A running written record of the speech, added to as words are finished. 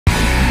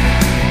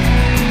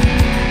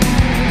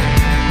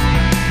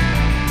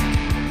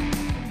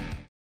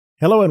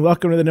Hello and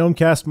welcome to the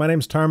Gnomecast. My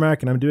name's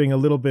Tarmack and I'm doing a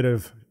little bit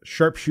of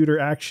sharpshooter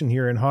action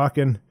here in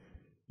Hawken,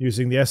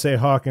 using the SA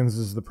Hawkens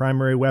as the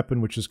primary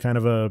weapon, which is kind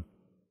of a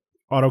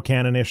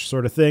autocannon-ish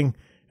sort of thing,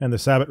 and the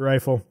sabot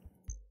rifle.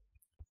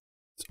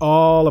 It's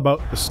all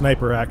about the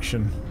sniper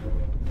action.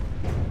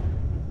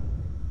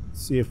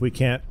 Let's see if we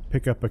can't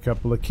pick up a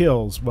couple of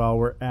kills while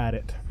we're at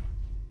it.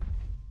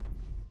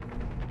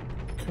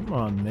 Come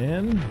on,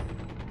 then.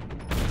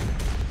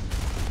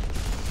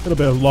 A little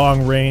bit of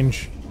long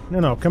range.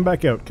 No, come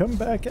back out. Come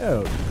back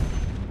out.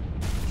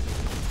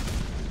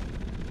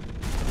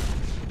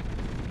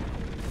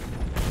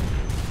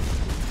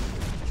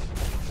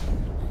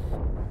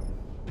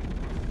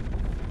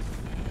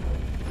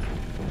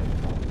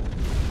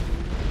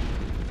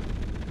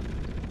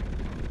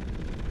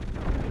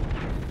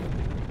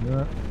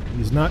 No,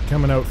 he's not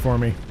coming out for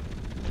me.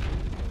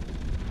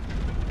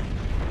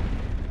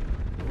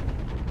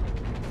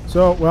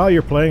 So, while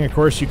you're playing, of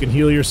course, you can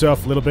heal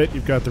yourself a little bit.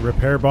 You've got the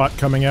repair bot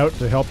coming out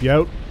to help you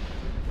out.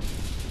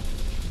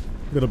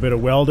 A little bit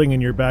of welding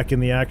and you're back in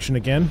the action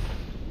again.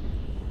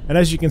 And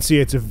as you can see,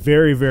 it's a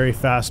very, very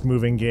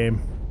fast-moving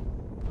game.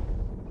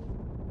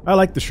 I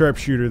like the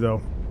sharpshooter,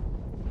 though.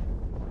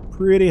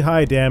 Pretty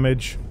high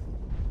damage.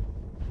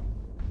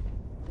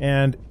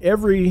 And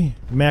every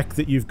mech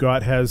that you've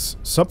got has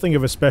something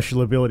of a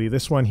special ability.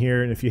 This one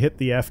here, and if you hit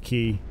the F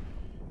key,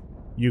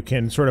 you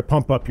can sort of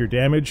pump up your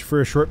damage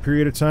for a short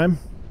period of time.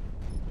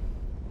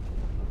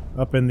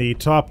 Up in the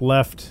top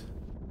left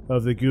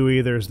of the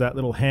GUI, there's that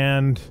little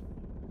hand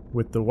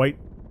with the white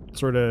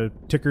sort of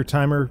ticker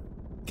timer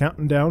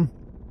counting down.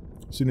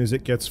 As soon as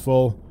it gets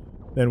full,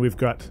 then we've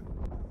got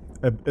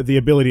the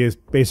ability is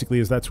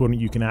basically that's when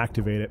you can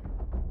activate it.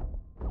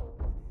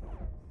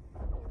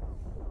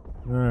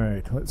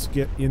 Alright, let's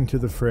get into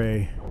the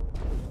fray.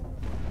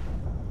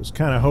 I was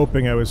kind of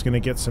hoping I was going to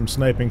get some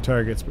sniping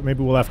targets, but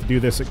maybe we'll have to do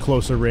this at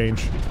closer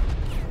range.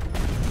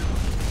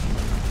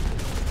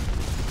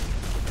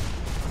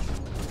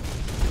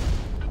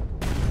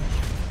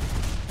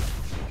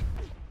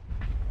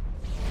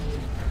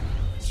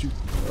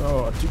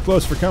 Too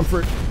close for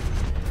comfort.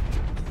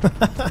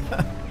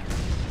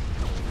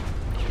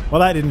 Well,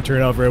 that didn't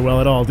turn out very well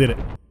at all, did it?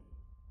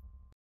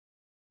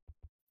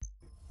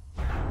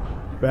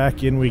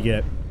 Back in we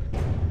get.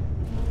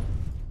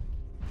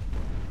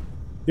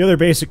 The other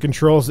basic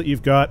controls that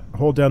you've got,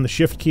 hold down the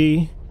shift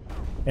key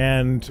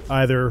and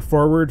either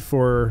forward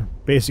for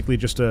basically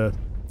just a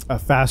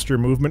faster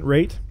movement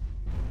rate,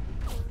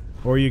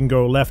 or you can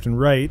go left and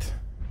right,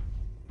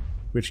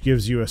 which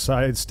gives you a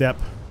side step,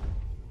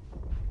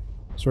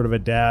 sort of a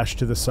dash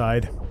to the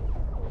side,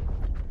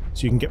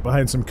 so you can get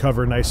behind some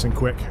cover nice and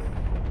quick.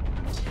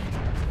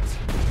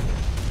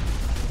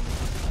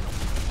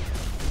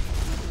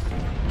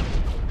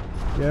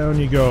 Down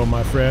you go,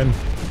 my friend.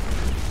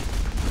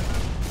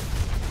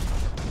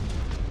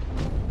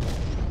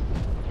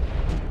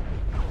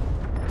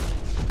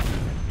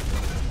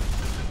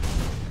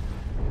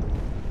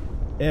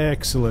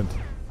 Excellent.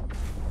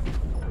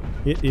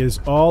 It is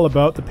all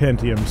about the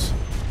Pentiums.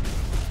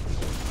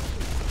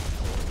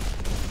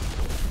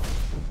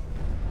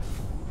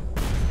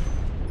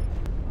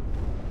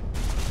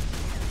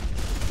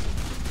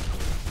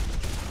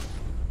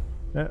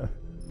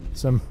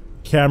 Some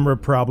camera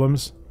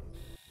problems.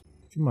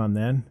 Come on,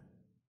 then.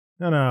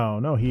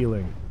 No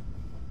healing.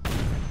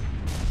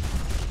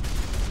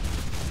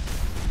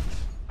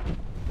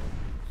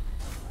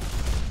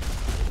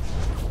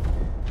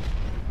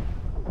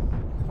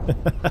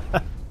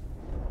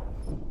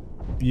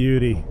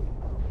 Beauty.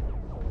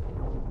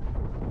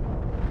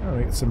 Oh,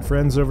 we got some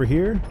friends over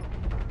here.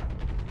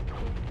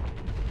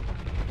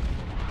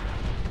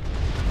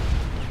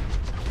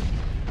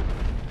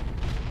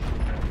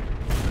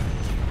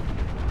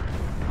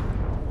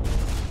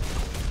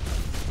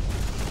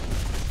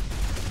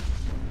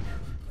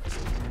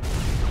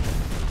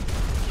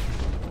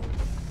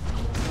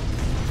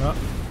 Oh,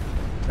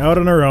 out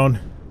on our own.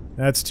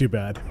 That's too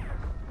bad.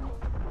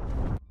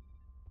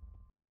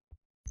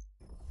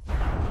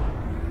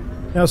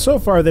 Now, so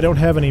far they don't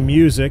have any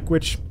music,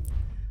 which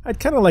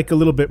I'd kind of like a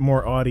little bit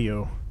more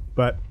audio,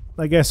 but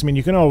I guess, I mean,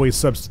 you can always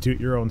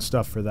substitute your own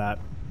stuff for that.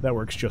 That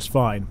works just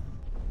fine.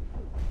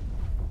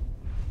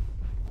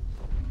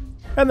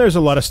 And there's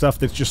a lot of stuff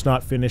that's just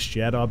not finished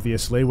yet,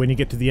 obviously. When you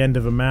get to the end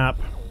of a map,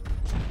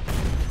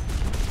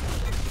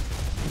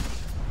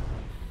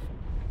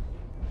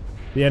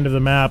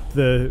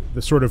 the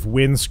sort of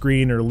win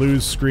screen or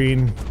lose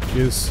screen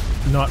is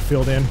not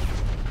filled in.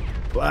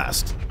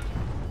 Blast.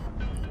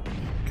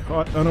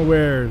 Caught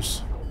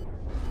unawares.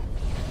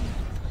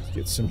 Let's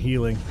get some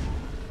healing.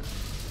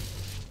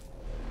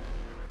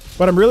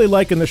 But I'm really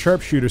liking the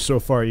sharpshooter so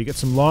far. You get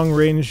some long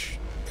range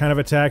kind of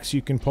attacks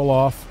you can pull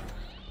off.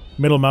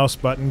 Middle mouse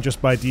button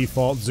just by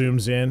default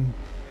zooms in.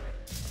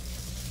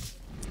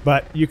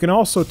 But you can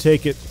also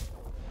take it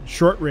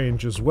short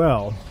range as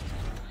well,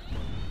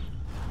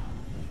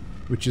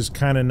 which is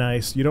kind of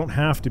nice. You don't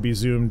have to be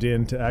zoomed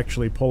in to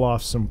actually pull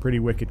off some pretty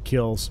wicked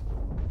kills.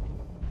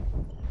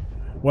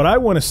 What I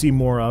want to see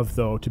more of,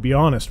 though, to be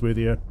honest with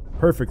you,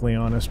 perfectly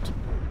honest,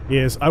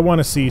 is I want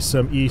to see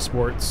some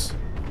esports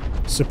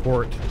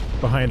support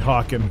behind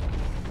Hawken.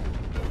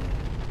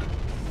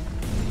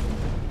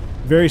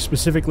 Very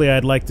specifically,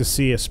 I'd like to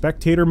see a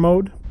spectator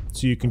mode,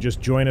 so you can just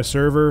join a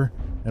server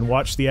and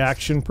watch the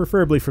action,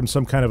 preferably from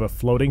some kind of a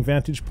floating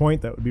vantage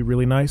point. That would be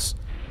really nice.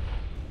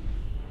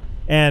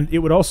 And it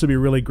would also be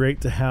really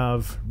great to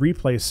have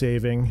replay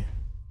saving,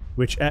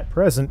 which at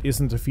present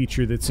isn't a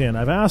feature that's in.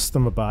 I've asked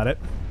them about it,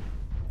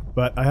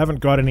 but I haven't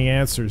got any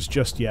answers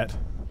just yet.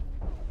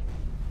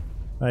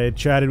 I had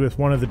chatted with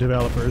one of the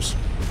developers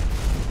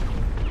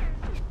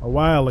a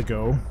while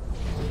ago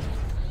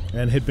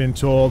and had been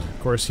told, of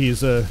course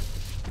he's an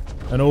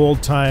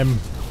old-time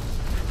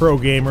pro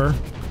gamer.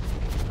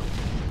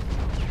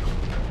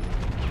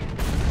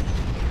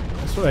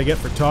 That's what I get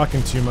for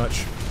talking too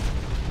much.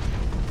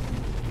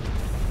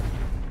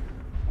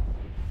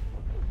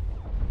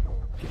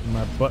 Getting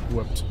my butt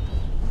whooped.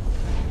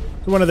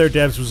 So one of their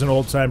devs was an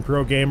old-time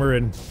pro gamer,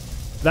 and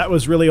that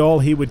was really all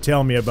he would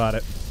tell me about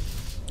it.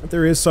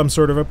 There is some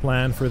sort of a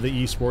plan for the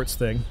esports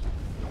thing.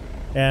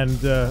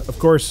 And, of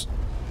course,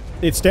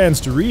 it stands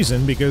to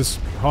reason because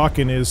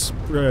Hawken is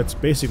it's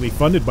basically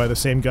funded by the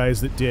same guys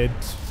that did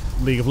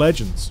League of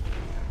Legends.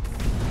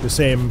 The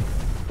same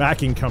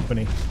backing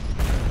company.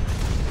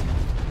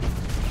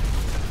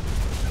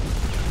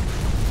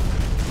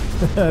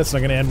 That's not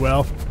going to end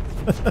well.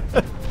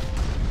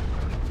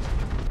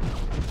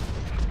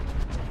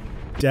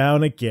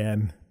 Down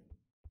again.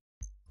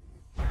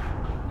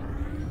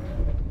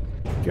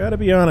 Gotta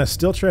be honest,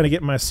 still trying to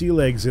get my sea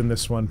legs in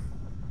this one.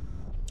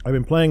 I've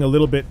been playing a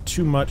little bit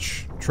too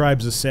much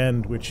Tribes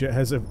Ascend, which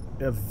has a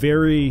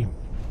very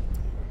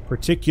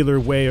particular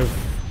way of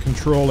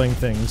controlling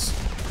things.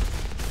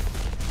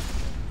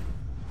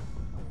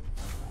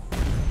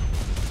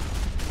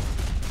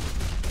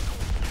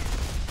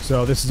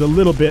 So this is a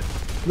little bit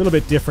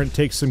different,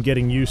 takes some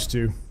getting used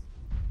to.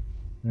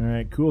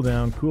 Alright, cool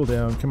down,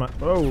 come on.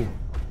 Oh!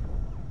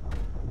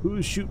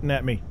 Who's shooting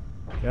at me?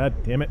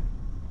 God damn it.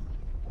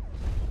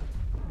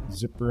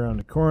 Zip around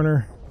the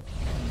corner.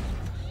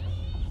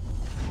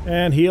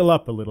 And heal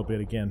up a little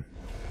bit again.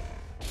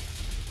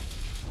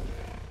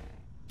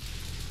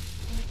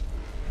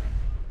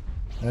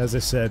 As I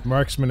said,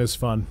 marksman is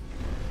fun.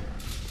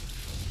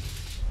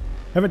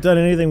 Haven't done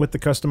anything with the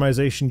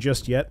customization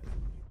just yet.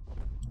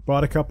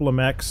 Bought a couple of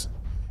mechs,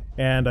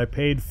 and I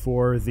paid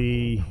for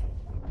the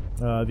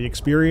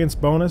experience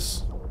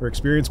bonus, or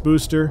experience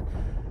booster,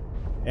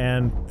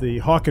 and the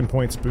Hawken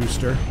points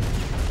booster.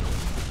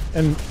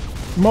 And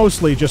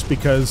mostly just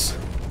because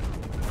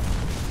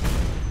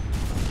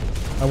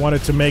I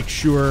wanted to make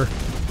sure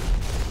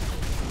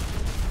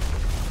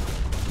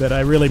that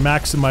I really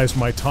maximize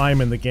my time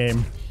in the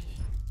game.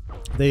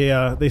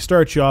 They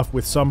start you off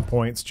with some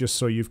points just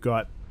so you've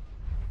got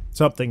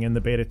something in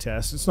the beta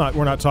test. It's not,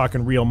 we're not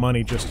talking real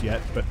money just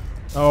yet, but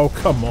oh,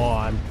 come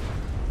on.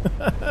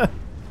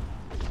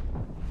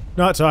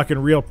 Not talking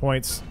real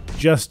points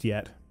just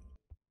yet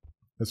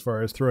as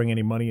far as throwing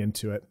any money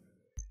into it.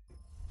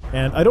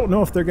 And I don't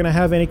know if they're going to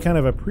have any kind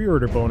of a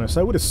pre-order bonus.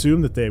 I would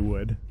assume that they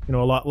would. You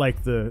know, a lot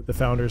like the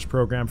Founders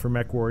program for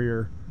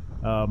MechWarrior.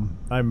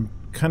 I'm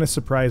kind of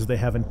surprised they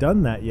haven't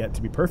done that yet,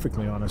 to be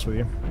perfectly honest with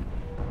you.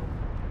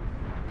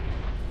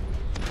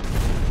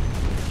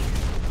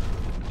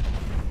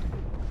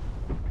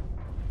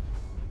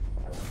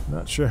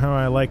 Not sure how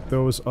I like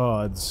those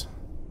odds.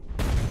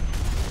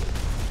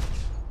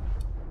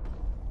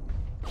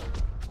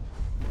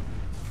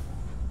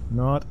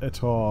 Not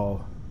at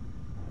all.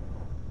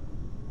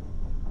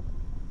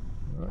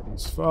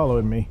 He's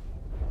following me.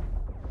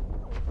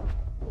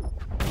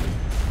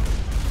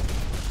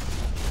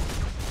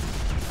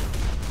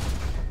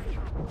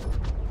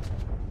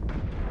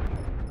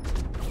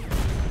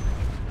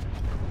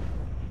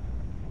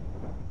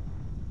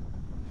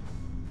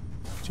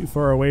 Too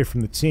far away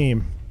from the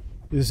team.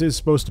 This is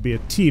supposed to be a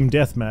team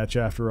deathmatch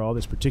after all,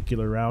 this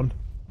particular round.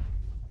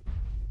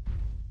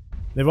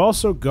 They've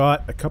also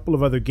got a couple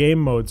of other game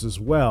modes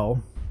as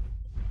well.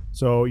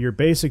 So your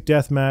basic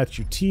deathmatch,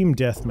 your team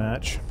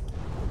deathmatch.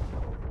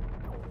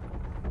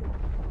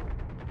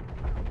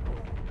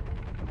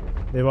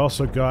 They've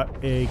also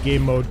got a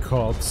game mode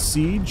called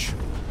Siege.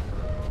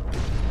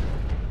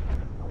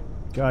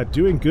 God,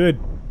 doing good,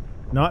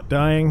 not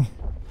dying,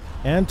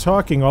 and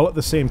talking all at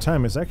the same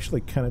time is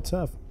actually kind of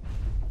tough.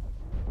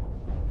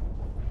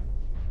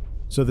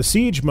 So the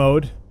Siege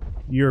mode,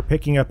 you're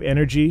picking up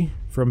energy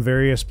from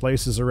various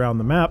places around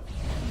the map.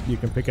 You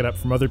can pick it up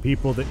from other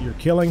people that you're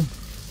killing.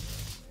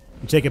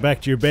 You take it back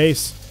to your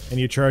base, and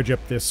you charge up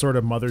this sort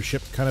of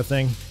mothership kind of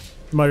thing.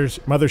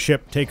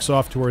 Mothership takes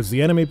off towards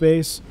the enemy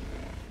base.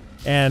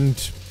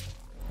 And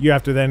you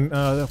have to then,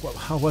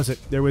 how was it?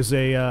 There was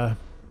a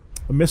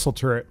missile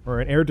turret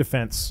or an air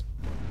defense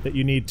that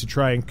you need to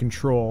try and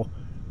control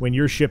when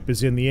your ship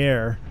is in the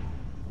air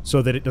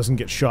so that it doesn't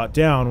get shot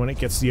down. When it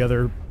gets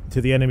to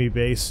the enemy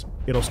base,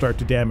 it'll start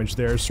to damage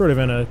theirs. Sort of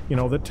in a, you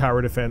know, the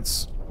tower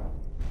defense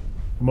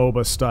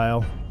MOBA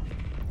style,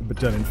 but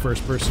done in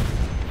first person.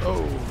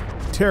 Oh,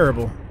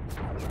 terrible.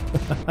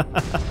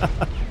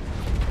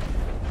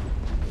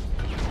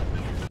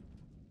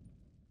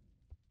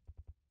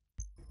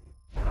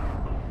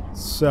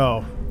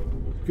 So,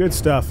 good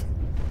stuff.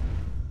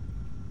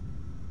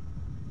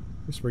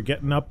 Guess we're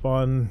getting up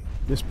on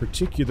this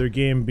particular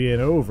game being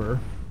over.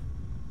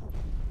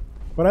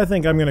 But I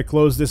think I'm going to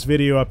close this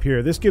video up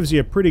here. This gives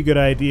you a pretty good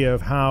idea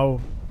of how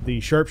the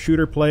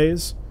Sharpshooter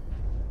plays.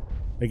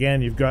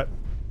 Again, you've got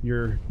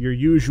your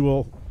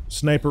usual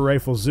sniper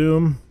rifle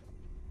zoom,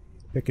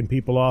 picking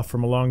people off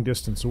from a long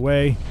distance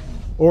away,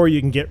 or you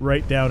can get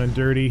right down and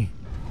dirty,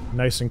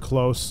 nice and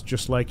close,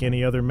 just like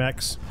any other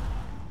mechs.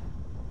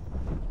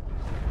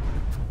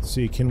 Let's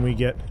see, can we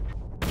get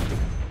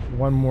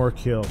one more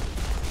kill?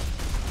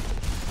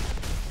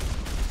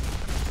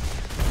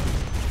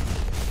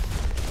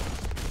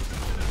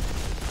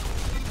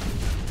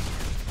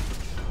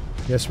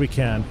 Yes, we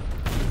can.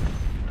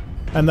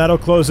 And that'll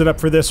close it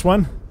up for this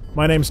one.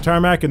 My name's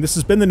Tarmack, and this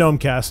has been the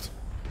Gnomecast.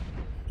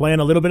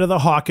 Playing a little bit of the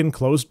Hawken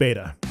closed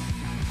beta.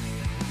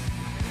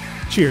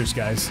 Cheers,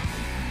 guys.